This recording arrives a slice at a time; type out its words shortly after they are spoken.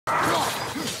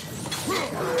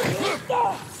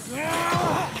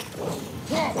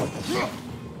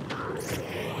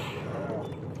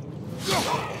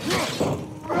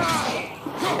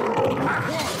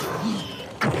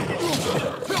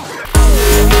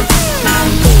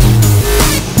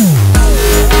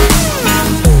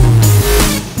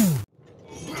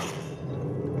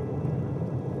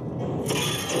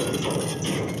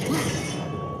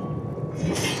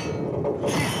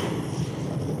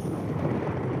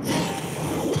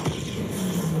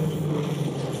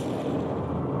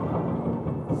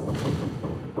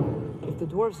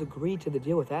Dwarves agreed to the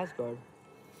deal with Asgard.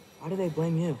 Why do they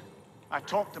blame you? I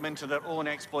talked them into their own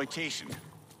exploitation.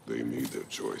 They made their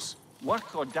choice.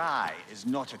 Work or die is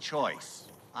not a choice.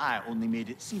 I only made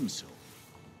it seem so.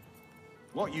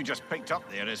 What you just picked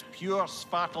up there is pure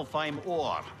Svartalfheim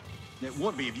ore. It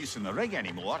won't be of use in the rig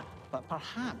anymore, but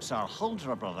perhaps our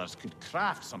Huldra brothers could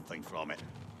craft something from it.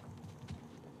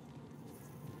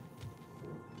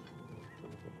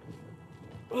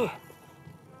 Ugh.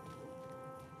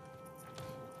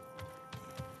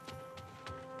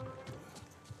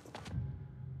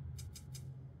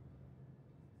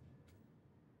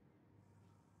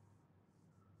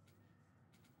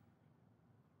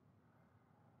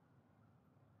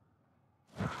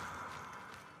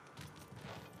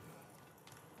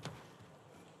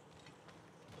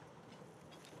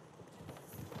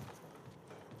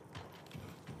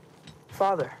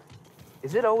 Father,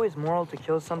 is it always moral to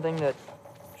kill something that's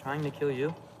trying to kill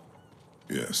you?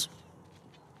 Yes.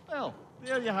 Well,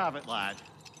 there you have it, lad.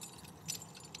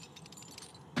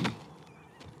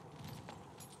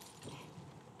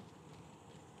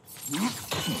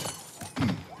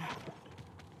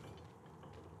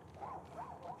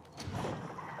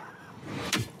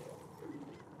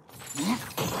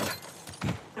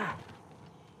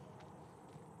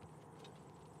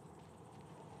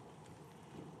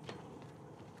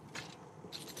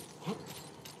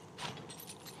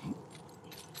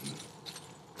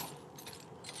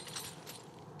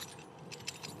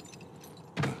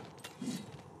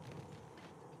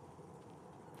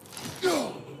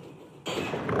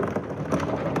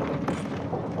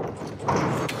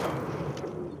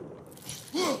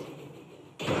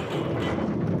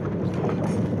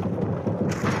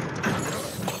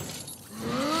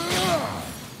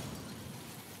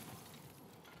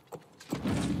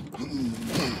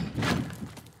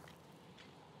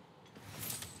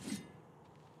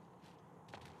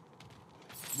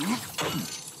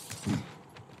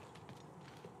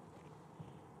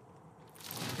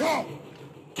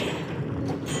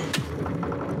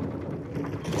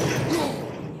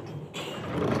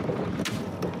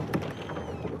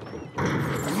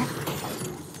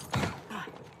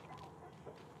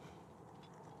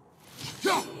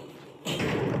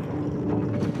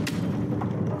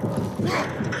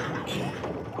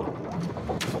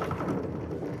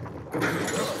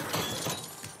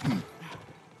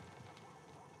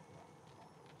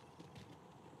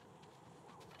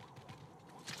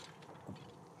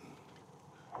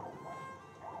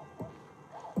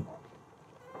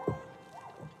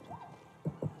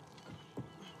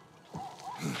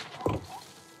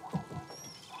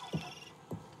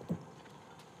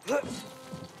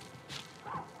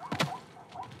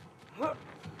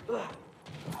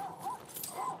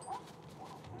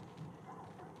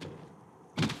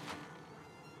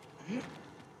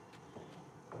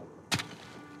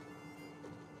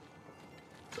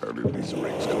 How did these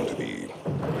rigs come to be?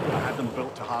 I had them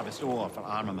built to harvest ore for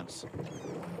armaments.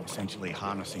 Essentially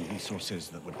harnessing resources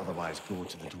that would otherwise go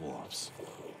to the dwarves.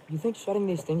 You think shutting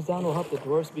these things down will help the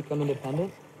dwarves become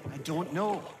independent? I don't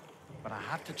know, but I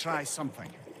have to try something.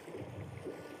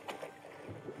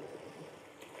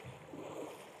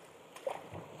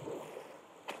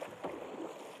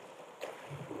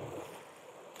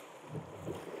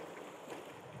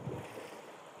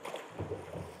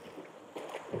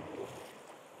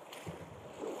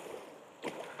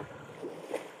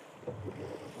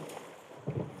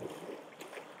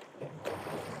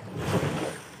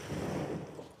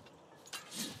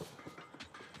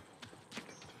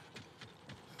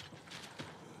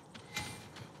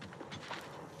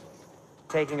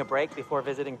 Taking a break before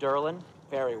visiting Durlin?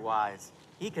 Very wise.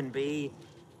 He can be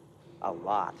a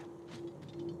lot.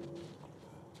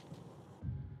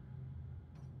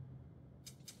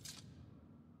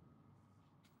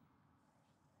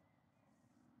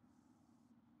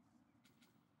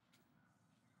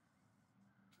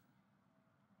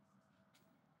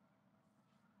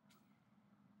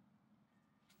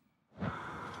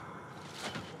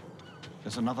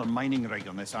 There's another mining rig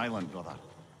on this island, brother.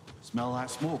 Smell that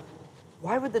smoke?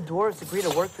 Why would the dwarves agree to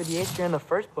work for the Aesir in the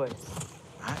first place?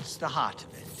 That's the heart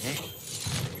of it,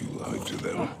 eh? You lied to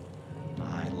them.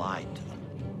 lied to them.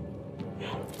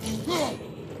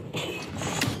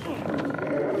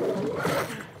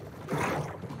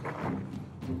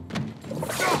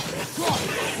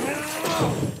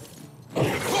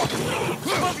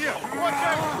 Above you! Watch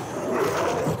out!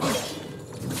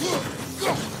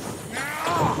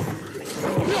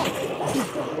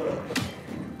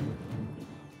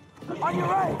 On your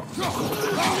right!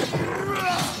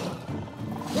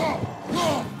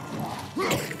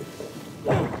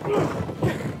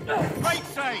 Right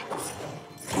side!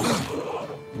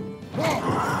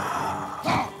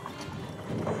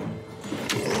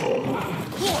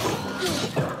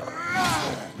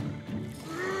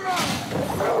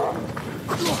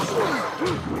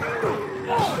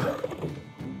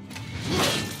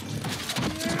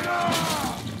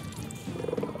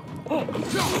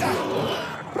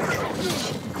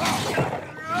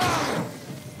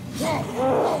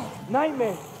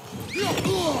 Nightmare!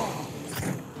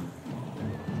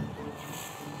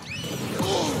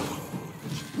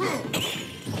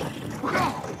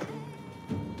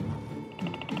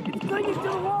 It's clinging to the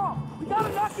wall! We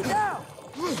gotta knock it down!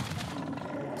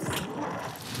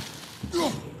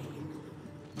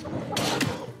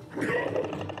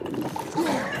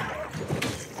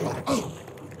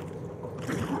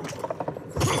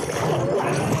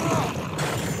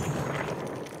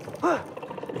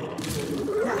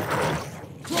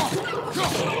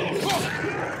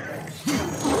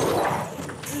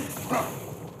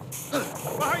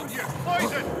 Behind you!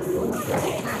 Poison!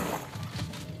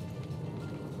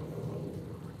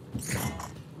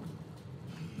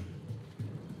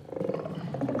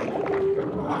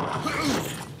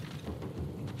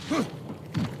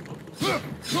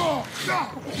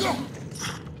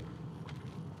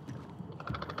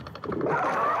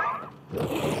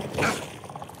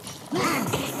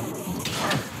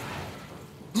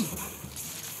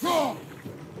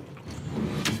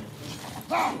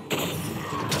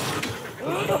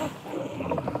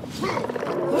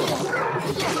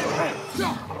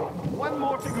 One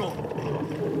more to go.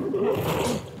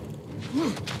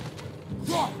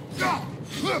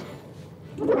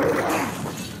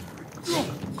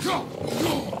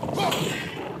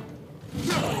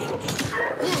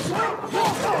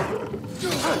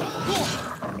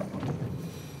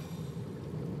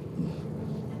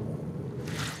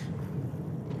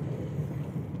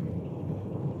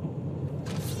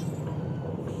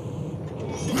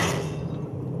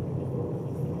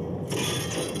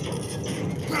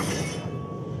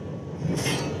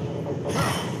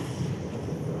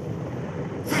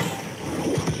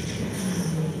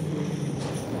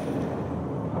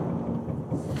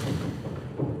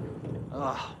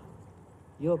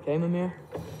 You okay, Mimir?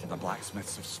 To the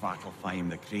blacksmiths of Svartalfheim,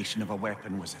 the creation of a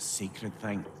weapon was a sacred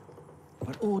thing.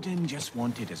 But Odin just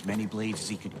wanted as many blades as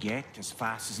he could get, as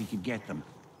fast as he could get them.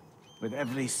 With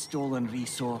every stolen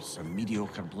resource and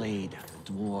mediocre blade,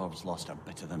 the dwarves lost a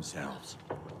bit of themselves.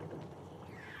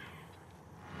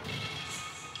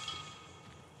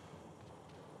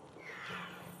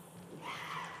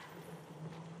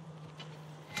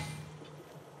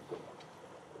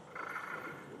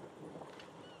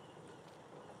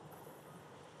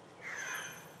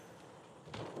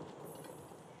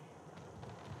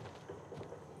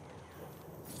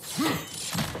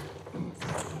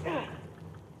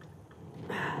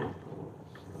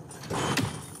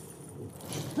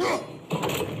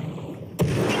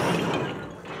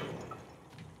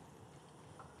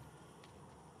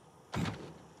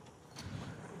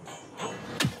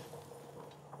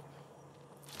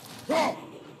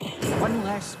 One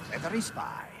less feathery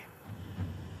spy.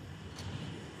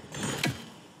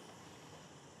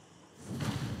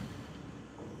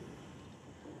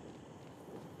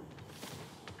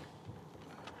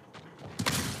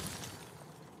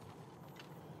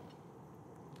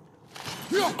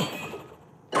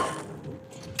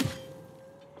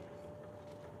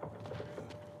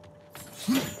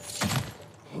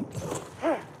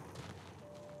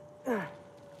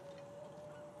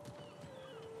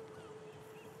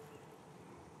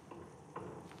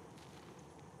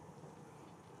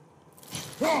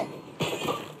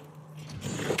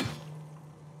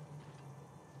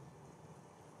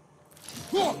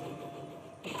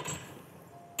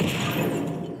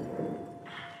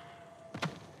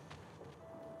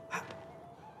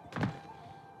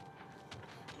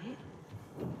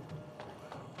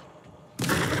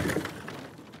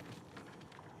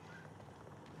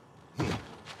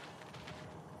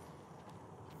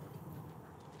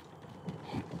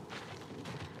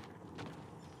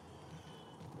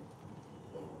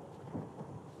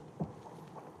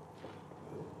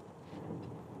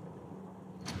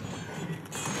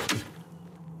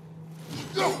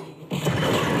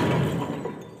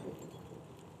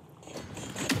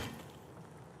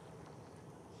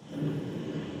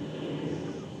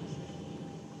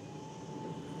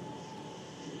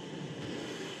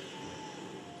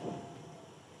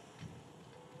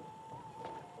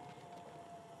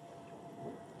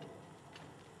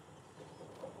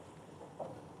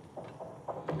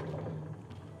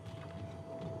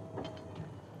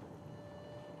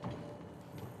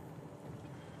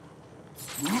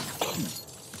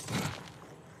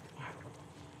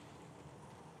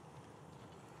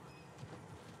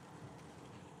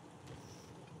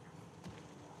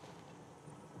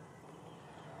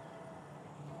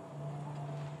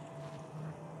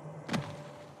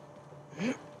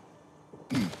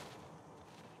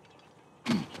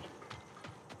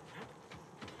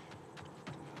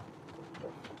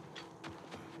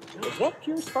 Is that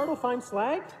pure Svartalfheim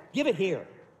slag? Give it here.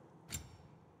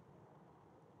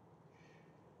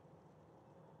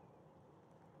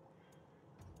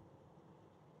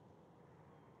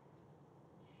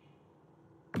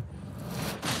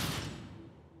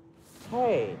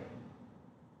 Hey,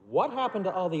 what happened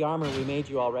to all the armor we made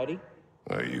you already?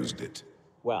 I used it.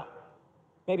 Well,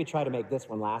 maybe try to make this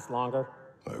one last longer.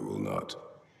 I will not.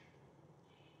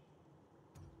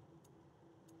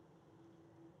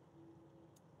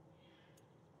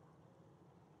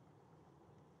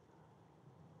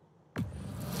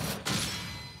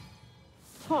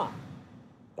 Huh.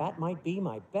 That might be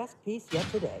my best piece yet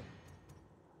today.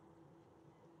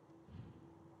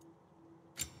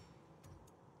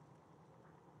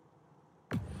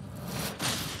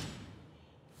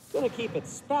 Gonna keep it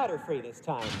spatter-free this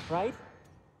time, right?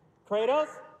 Kratos?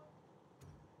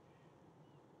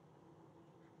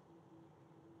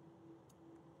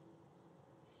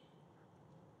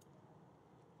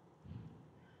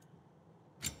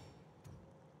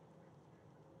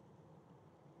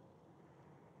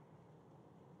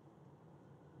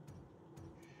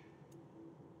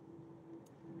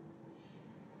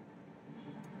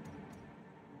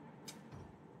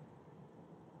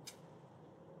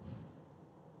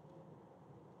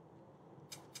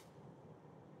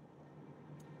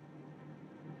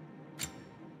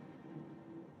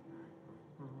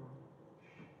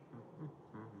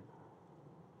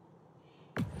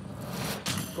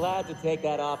 Glad to take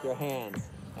that off your hands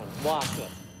and wash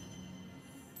it.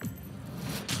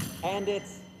 And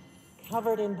it's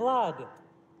covered in blood.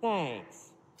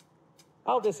 Thanks.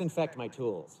 I'll disinfect my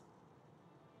tools.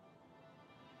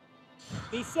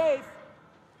 Be safe.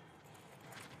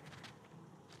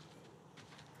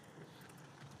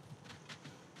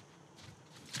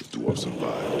 The dwarf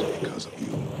survived because of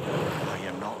you. Ah,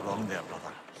 you're not wrong there,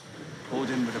 brother.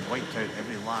 Odin would have wiped out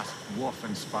every last dwarf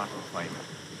in Svartalfheim.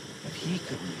 If he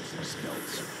couldn't use their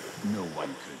skills, no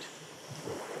one could.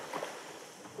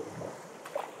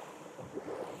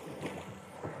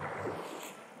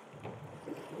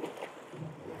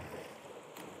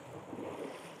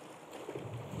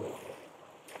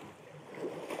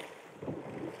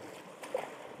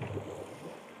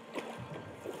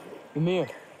 Ymir,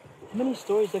 how many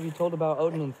stories have you told about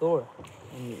Odin and Thor?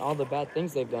 And all the bad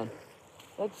things they've done?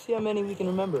 Let's see how many we can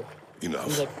remember. Enough.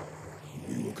 Seems like...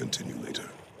 We will continue later.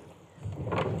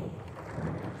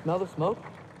 Smell the smoke?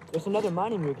 There's another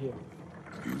mining rig here.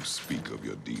 You speak of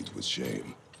your deeds with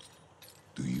shame.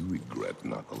 Do you regret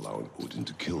not allowing Odin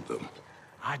to kill them?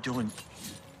 I don't...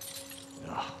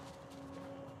 Ugh.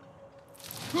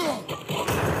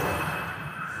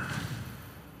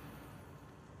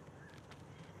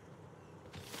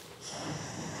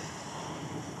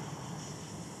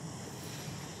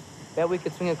 Bet we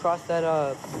could swing across that,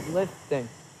 lift thing.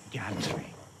 Gantry.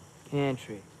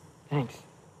 Gantry. Thanks.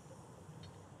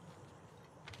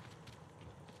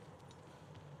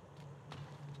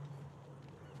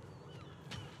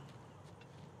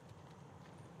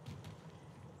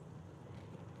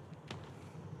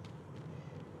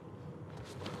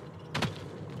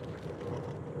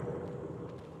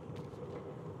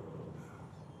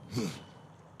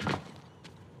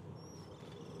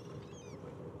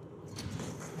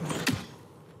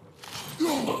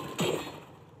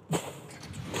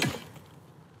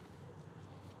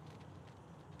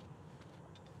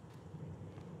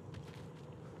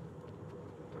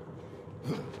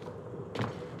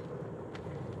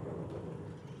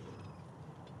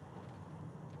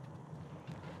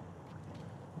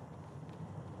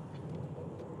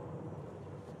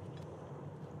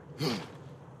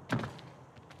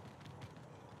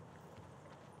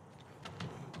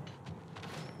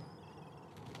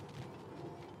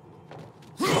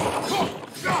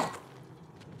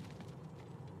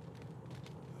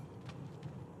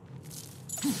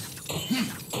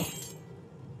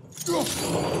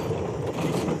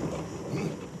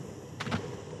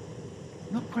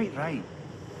 Not quite right.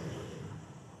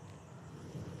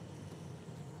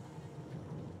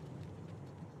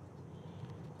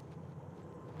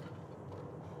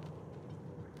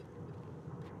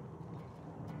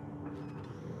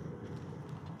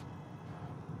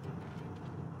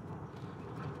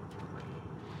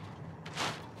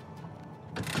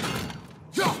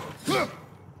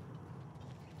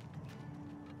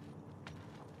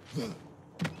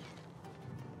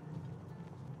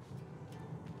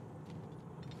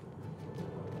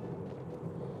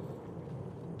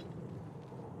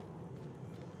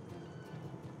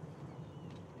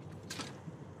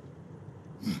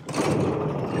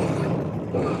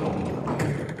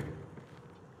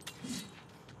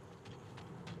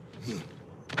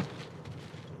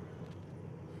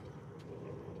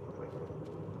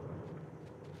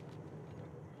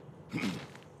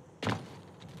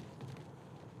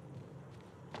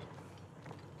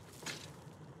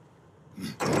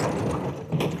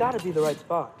 It's gotta be the right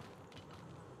spot.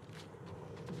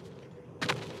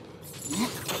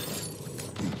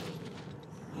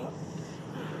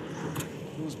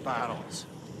 Those barrels.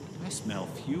 I smell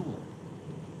fuel.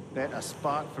 Bet a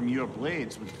spark from your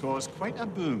blades would cause quite a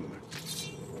boom.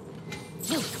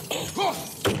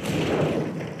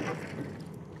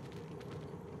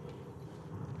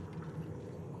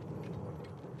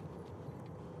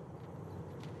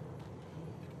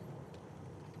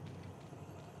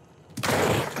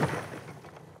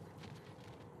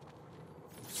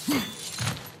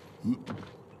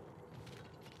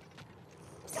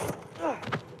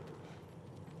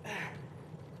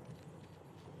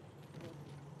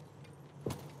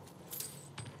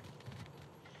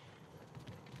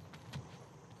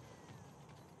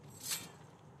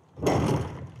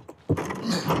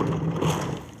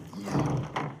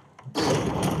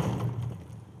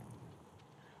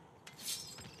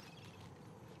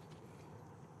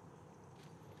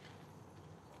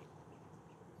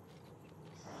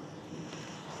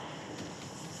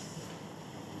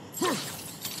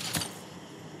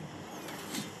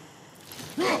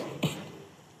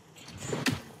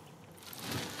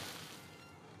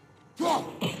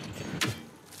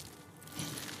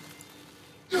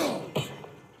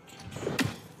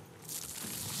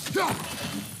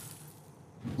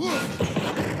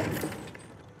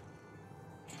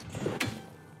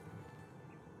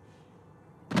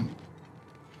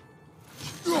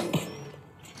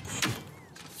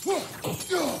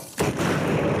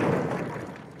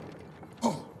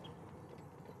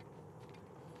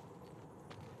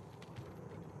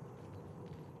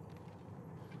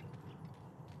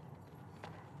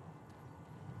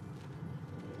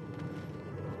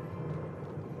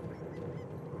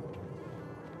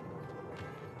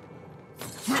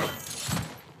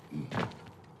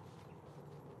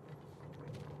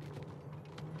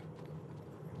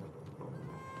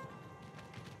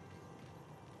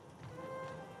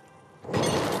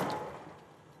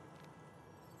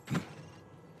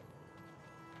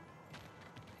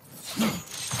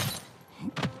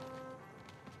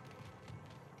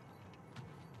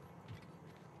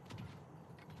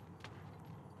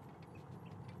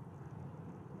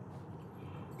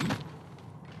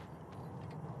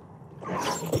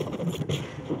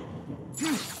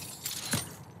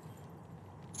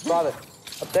 Father,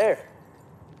 up there.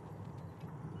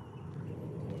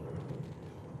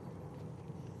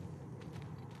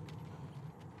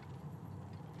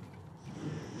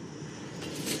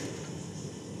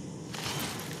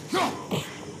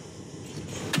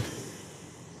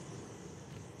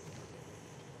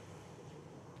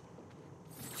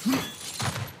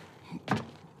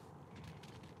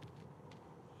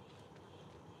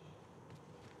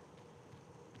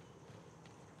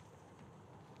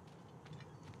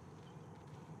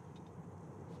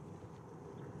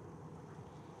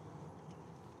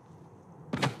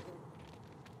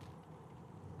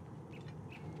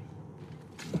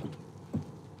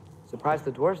 Surprised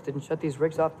the dwarves didn't shut these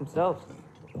rigs off themselves.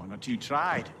 One or two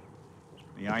tried.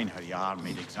 The Einherjar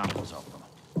made examples of them.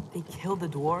 They killed the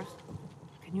dwarves?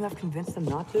 Can you have convinced them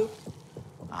not to?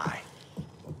 Aye.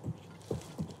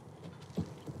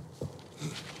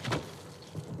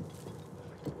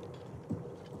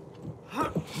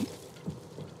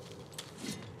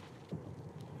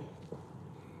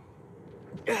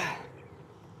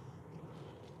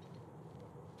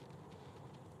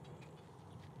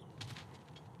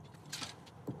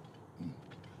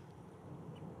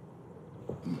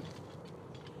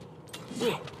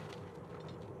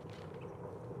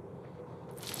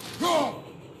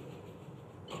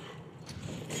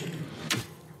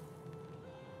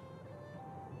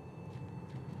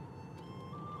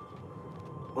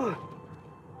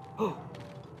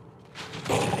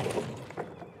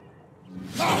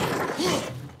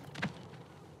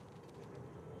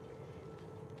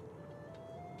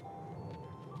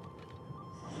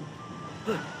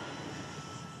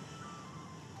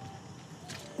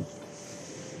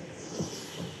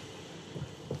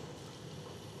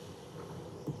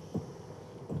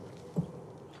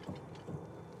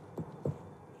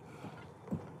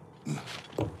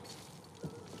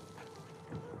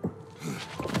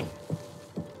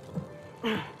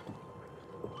 Get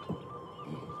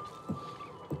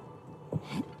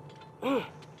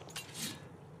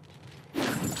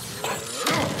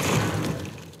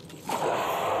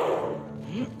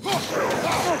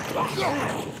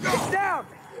down!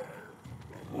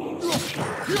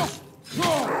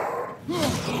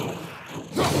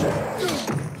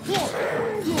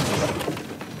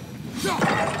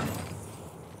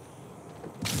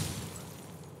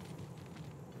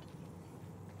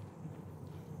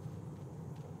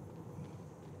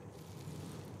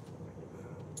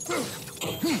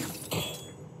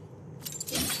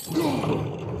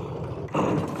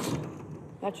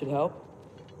 That should help.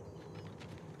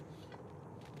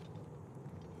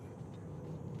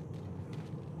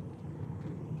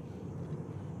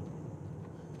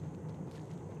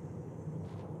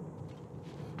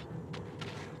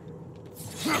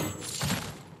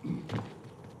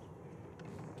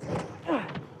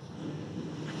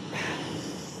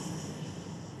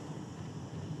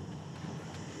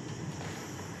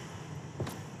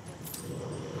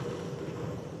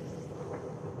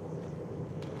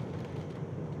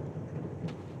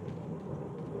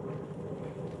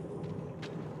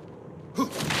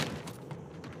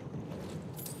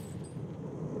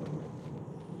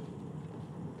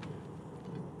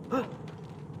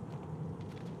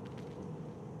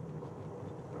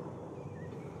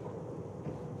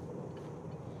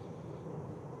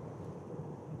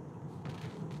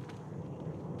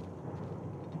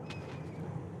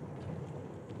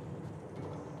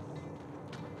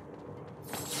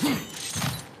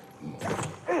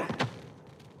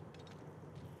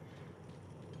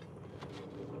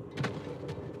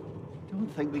 Don't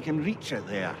think we can reach it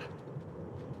there.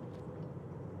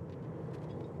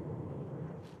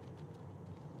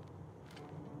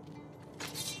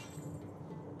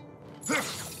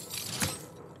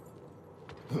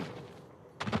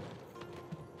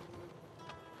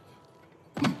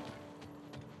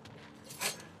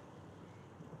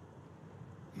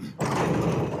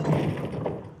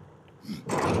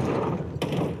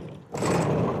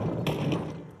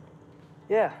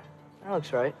 Yeah, that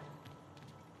looks right.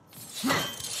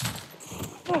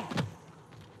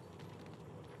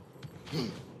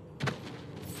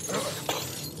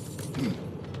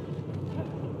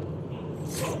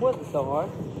 Wasn't so hard.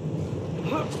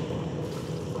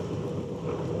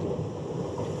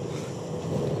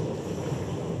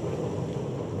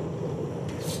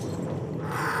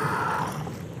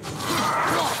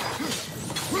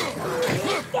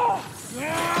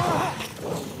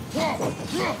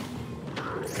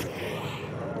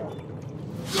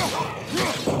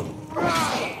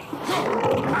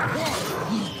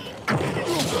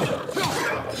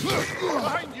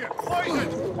 Behind you!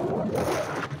 Poison!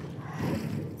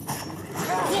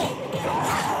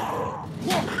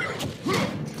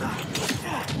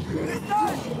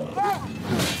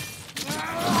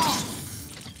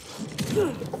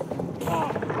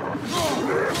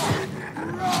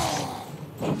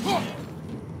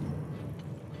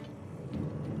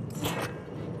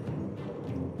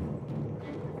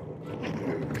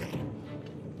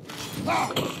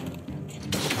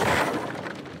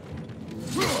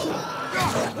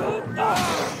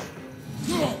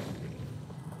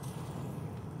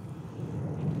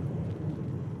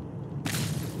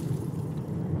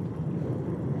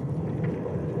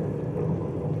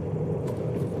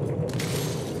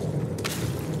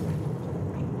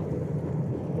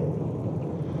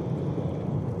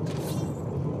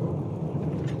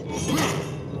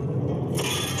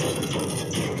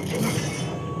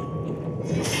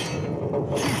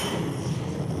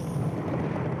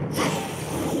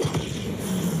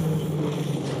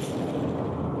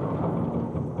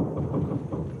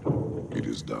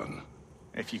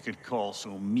 If you could call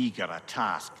so meager a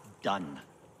task done.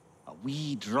 A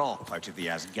wee drop out of the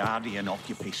Asgardian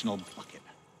occupational bucket.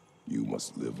 You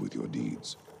must live with your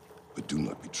deeds, but do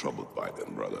not be troubled by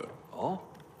them, brother. Oh?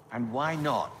 And why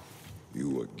not?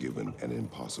 You were given an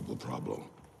impossible problem.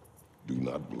 Do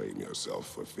not blame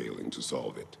yourself for failing to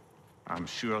solve it. I'm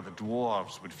sure the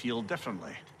dwarves would feel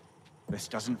differently. This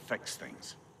doesn't fix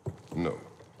things. No,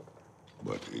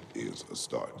 but it is a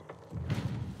start.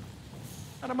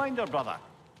 A reminder, brother.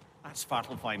 That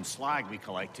Svartalfheim slag we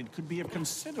collected could be of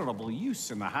considerable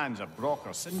use in the hands of Brock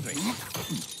or Sindri.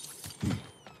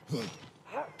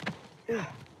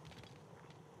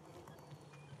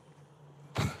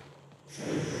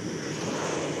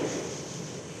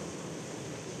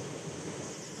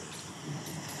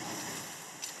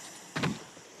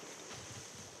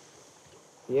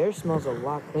 The air smells a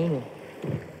lot cleaner.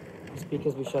 It's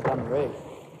because we shut down the rave.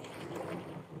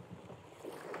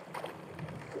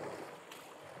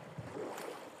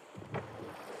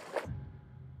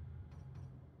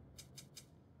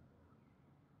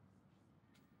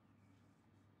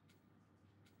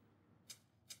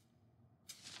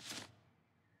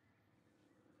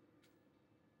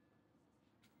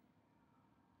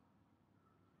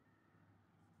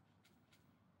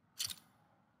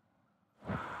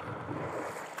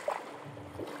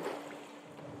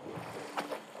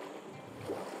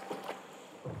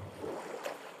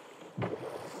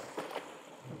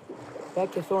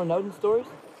 Back to Thor and Odin stories?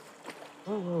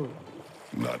 Where were we?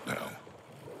 Not now.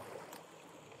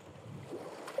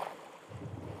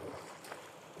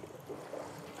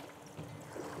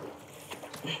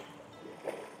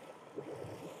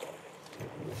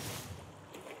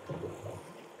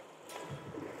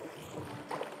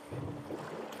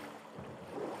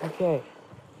 Okay.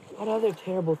 What other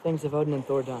terrible things have Odin and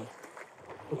Thor done?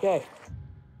 Okay.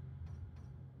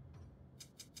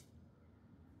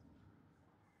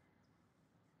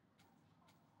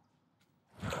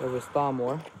 There was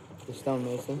Thamor, the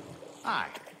stonemason. Aye,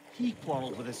 he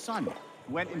quarreled with his son,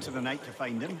 went into the night to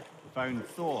find him, found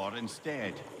Thor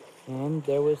instead. And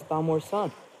there was Thamor's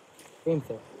son,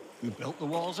 Grimthor. Who built the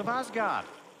walls of Asgard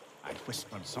and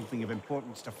whispered something of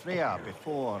importance to Freya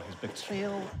before his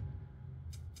betrayal.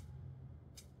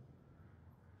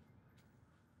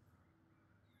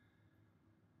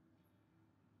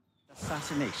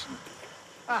 Assassination.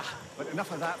 Ah, but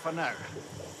enough of that for now.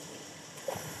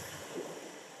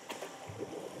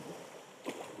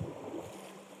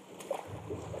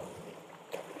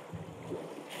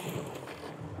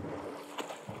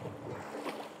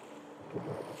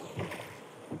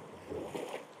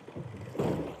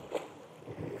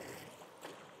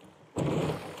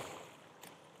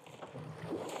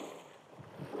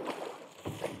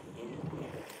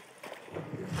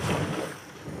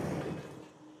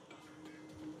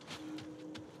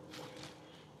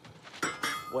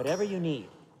 Whatever you need.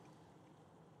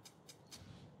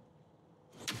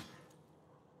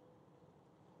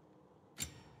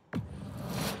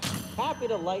 Happy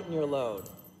to lighten your load.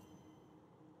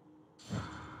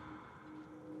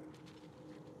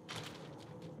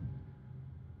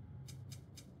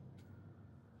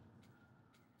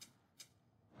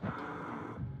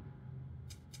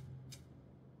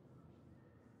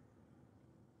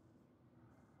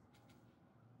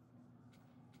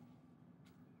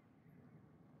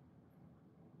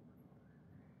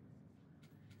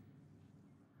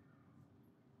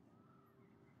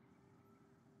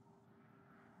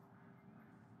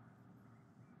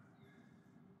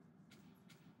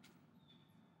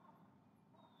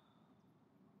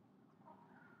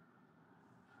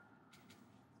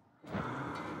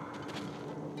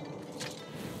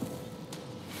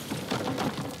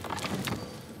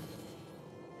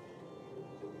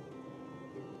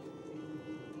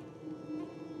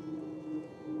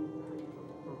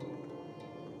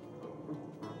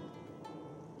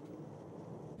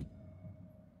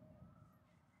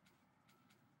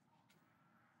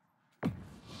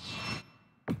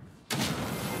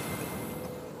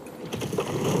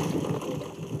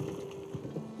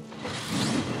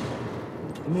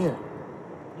 Amir,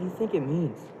 what do you think it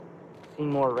means?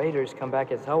 Seen more raiders come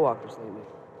back as Hellwalkers lately.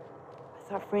 I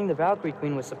thought freeing the Valkyrie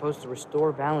Queen was supposed to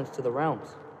restore balance to the realms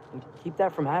and keep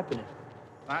that from happening.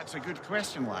 That's a good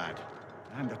question, lad.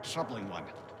 And a troubling one.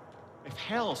 If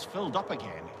Hell's filled up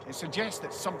again, it suggests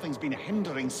that something's been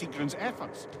hindering Sigrun's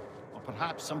efforts. Or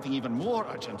perhaps something even more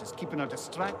urgent is keeping her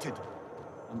distracted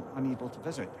and unable to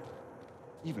visit.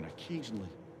 Even occasionally.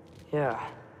 Yeah.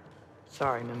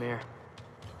 Sorry, Mimir.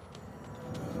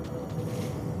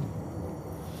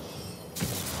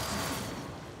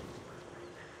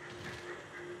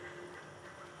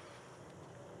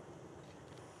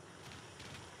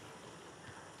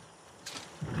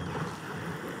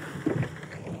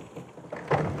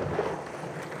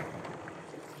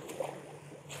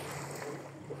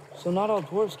 So not all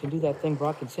dwarves can do that thing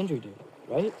Brock and Sindri do,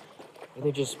 right? Where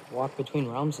they just walk between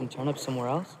realms and turn up somewhere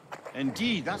else?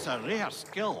 Indeed, that's a rare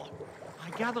skill. I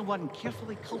gather one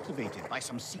carefully cultivated by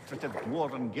some secretive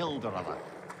dwarven guild or other.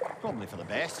 Probably for the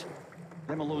best.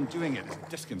 Them alone doing it is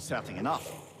disconcerting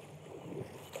enough.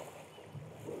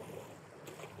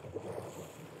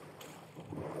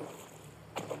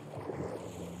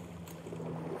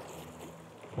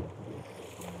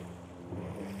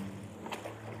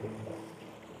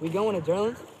 We going to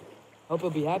Durlin's? Hope he'll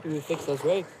be happy we fixed those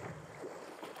rakes.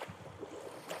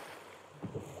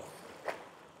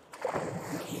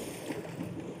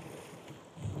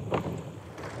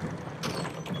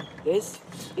 This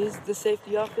is the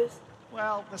safety office?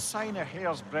 Well, the sign of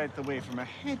hair's breadth away from a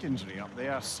head injury up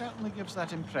there certainly gives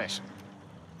that impression.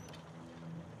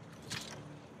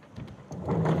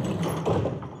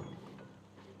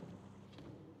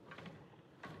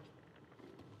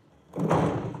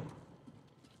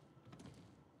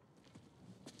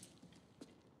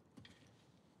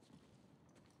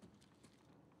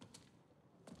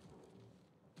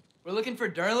 We're looking for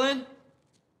Durlin?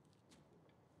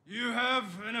 You have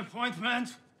an appointment?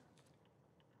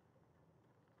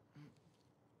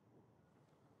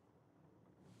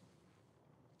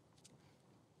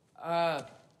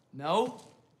 No.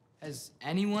 Has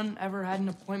anyone ever had an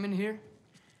appointment here?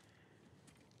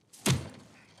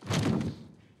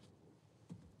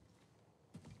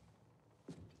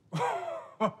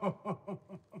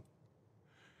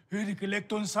 Here to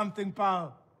collect on something,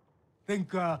 pal?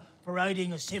 Think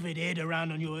parading a severed head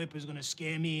around on your hip is gonna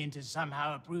scare me into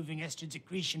somehow approving estrogen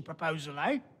secretion proposal,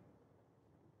 eh?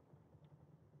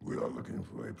 We are looking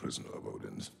for a prisoner of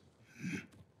Odin's.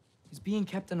 He's being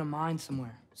kept in a mine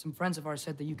somewhere. Some friends of ours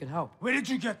said that you could help. Where did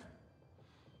you get...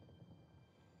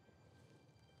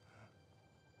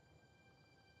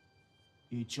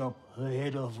 You chop her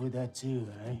head off with that too,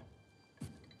 eh?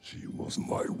 She was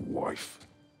my wife.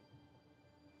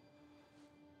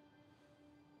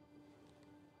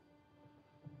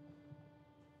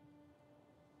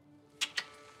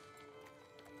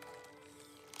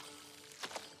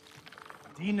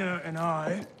 Dina and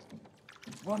I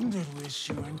wondered where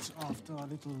she went after our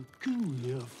little coup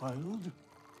here failed.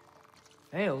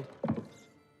 Failed?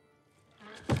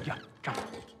 Yeah, come,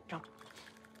 come.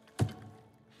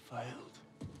 Failed.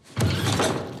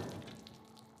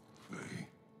 Faye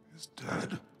is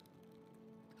dead.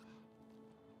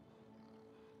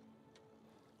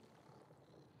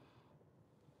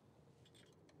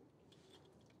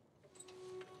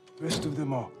 Rest of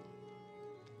them are.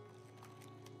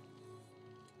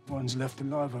 Ones left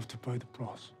alive have to pay the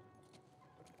price.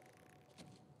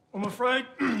 I'm afraid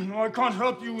I can't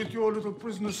help you with your little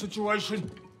prisoner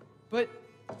situation. But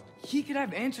he could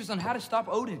have answers on how to stop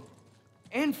Odin.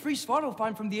 And free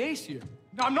Svartalfheim from the Aesir.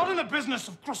 Now, I'm not in the business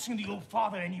of crossing the old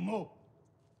father anymore.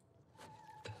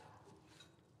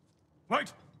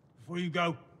 Right, before you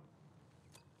go.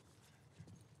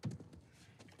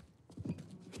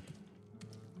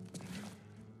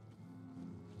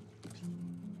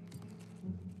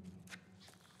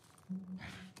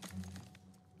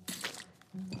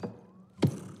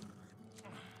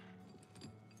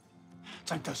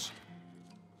 Take this.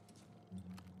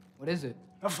 What is it?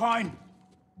 A fine.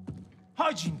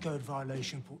 Hygiene code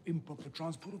violation for improper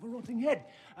transport of a rotting head.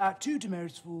 2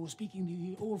 demerits for speaking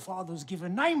the All-Father's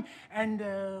given name, and,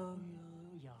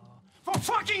 yeah, for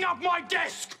fucking up my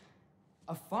desk!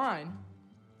 A fine?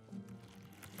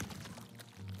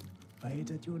 Pay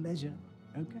it at your leisure,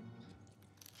 okay?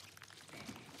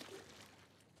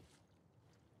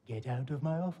 Get out of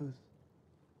my office.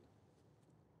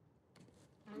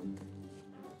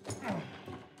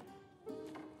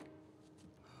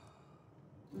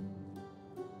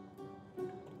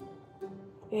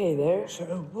 Hey there. So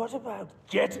what about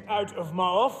get out of my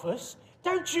office?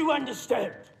 Don't you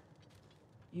understand?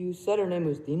 You said her name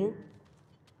was Diener?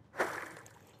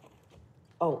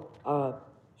 Oh,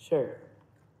 sure.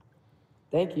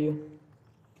 Thank you.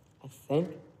 I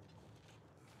think.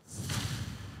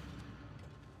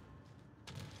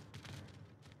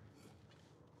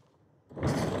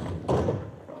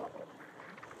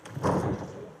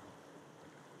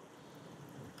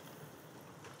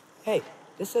 Hey,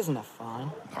 this isn't a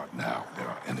fine. Not now. There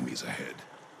are enemies ahead.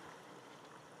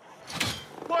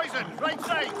 Poison, right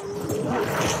side!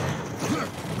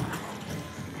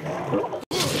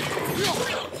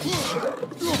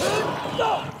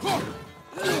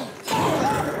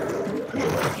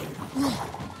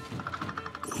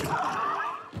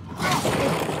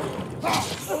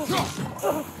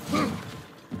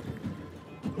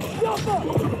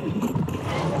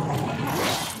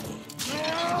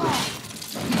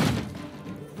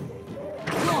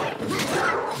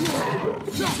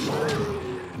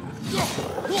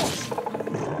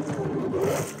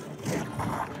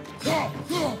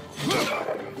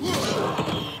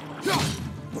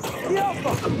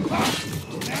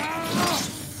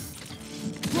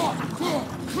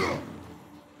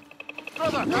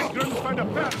 Brother, Hagrid's found a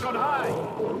perch on high!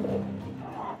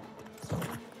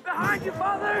 Behind you,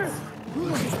 father!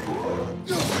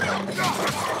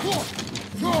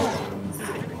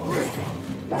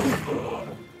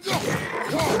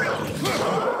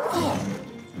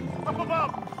 Up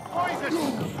above! Poison!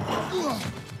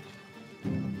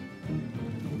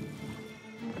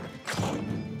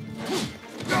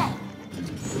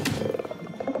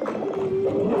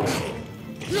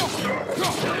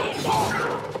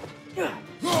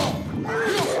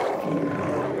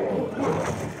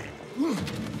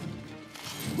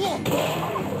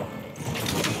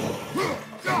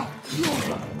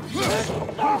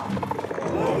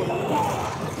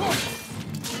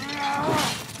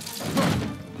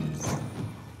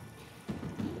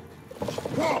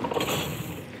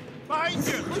 Behind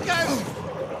you! Look out!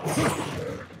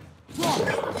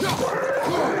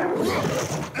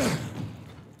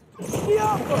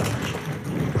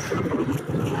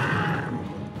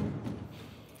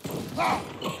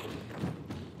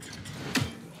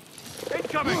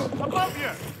 incoming! Above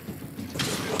you!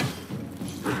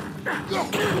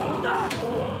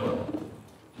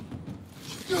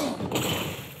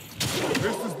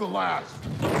 This is the last.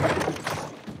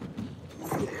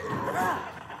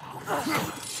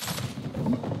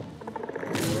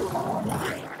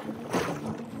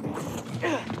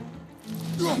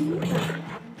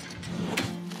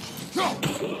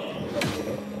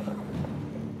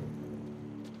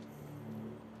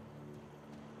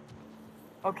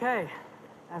 Okay,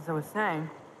 as I was saying,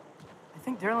 I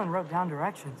think Derlin wrote down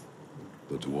directions.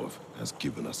 The dwarf has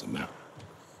given us a map.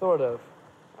 Sort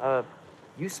of.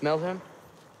 You smelled him,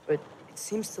 but it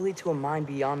seems to lead to a mine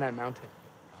beyond that mountain.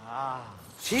 Ah.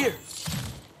 Cheers!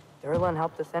 Derlin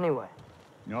helped us anyway.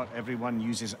 Not everyone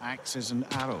uses axes and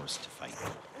arrows to fight.